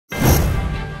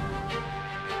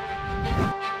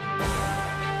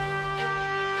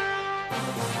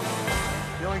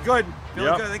Feeling good.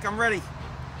 Feeling good. I think I'm ready.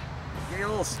 Getting a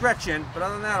little stretch in, but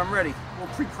other than that, I'm ready. A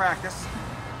little pre-practice.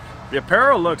 The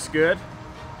apparel looks good.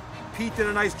 Pete did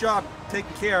a nice job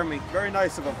taking care of me. Very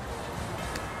nice of him.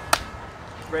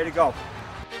 Ready to go.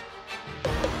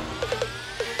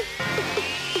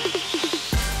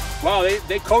 Well,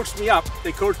 they coached me up.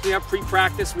 They coached me up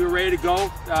pre-practice. We were ready to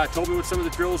go. Told me what some of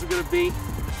the drills were going to be.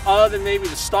 Other than maybe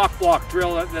the stock block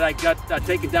drill that I got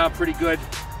taken down pretty good,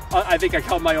 I think I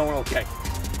held my own okay.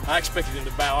 I expected him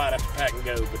to bow out after pack and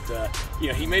go, but you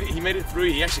know, he made it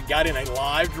through. He actually got in a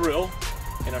live drill,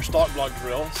 in our stock block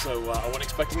drill, so I wasn't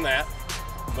expecting that.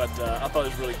 But I thought it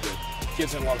was really good.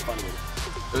 Kids had a lot of fun with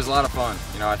it. It was a lot of fun.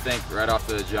 You know, I think right off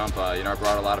the jump, you know, it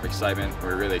brought a lot of excitement.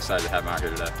 We're really excited to have him out here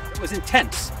today. It was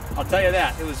intense. I'll tell you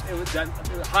that. It was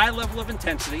a high level of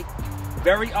intensity,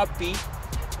 very upbeat,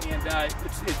 and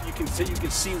you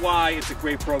can see why it's a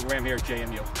great program here at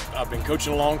JMU. I've been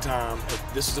coaching a long time.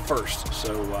 This is the first,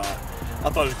 so I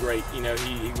thought it was great. You know,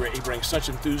 he brings such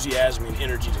enthusiasm and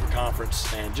energy to the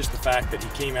conference, and just the fact that he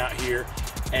came out here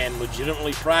and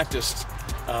legitimately practiced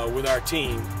with our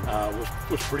team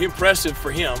was pretty impressive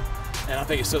for him, and I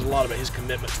think it says a lot about his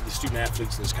commitment to the student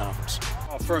athletes in this conference.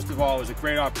 Well, first of all, it was a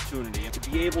great opportunity, and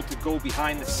to be able to go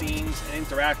behind the scenes and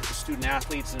interact with the student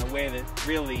athletes in a way that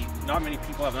really not many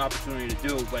people have an opportunity to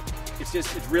do. But it's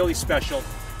really special.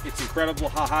 It's incredible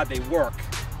how hard they work,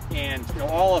 and you know,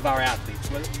 all of our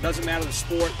athletes. It doesn't matter the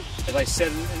sport. As I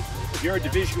said, if you're a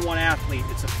Division I athlete,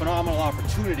 it's a phenomenal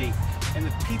opportunity. And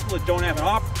the people that don't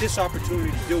have this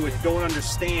opportunity to do it don't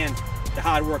understand the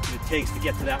hard work that it takes to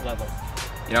get to that level.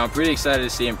 You know, I'm pretty excited to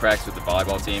see him practice with the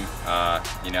volleyball team.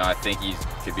 You know, I think he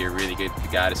could be a really good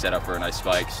guy to set up for a nice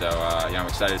spike. So, you know, I'm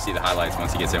excited to see the highlights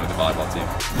once he gets in with the volleyball team.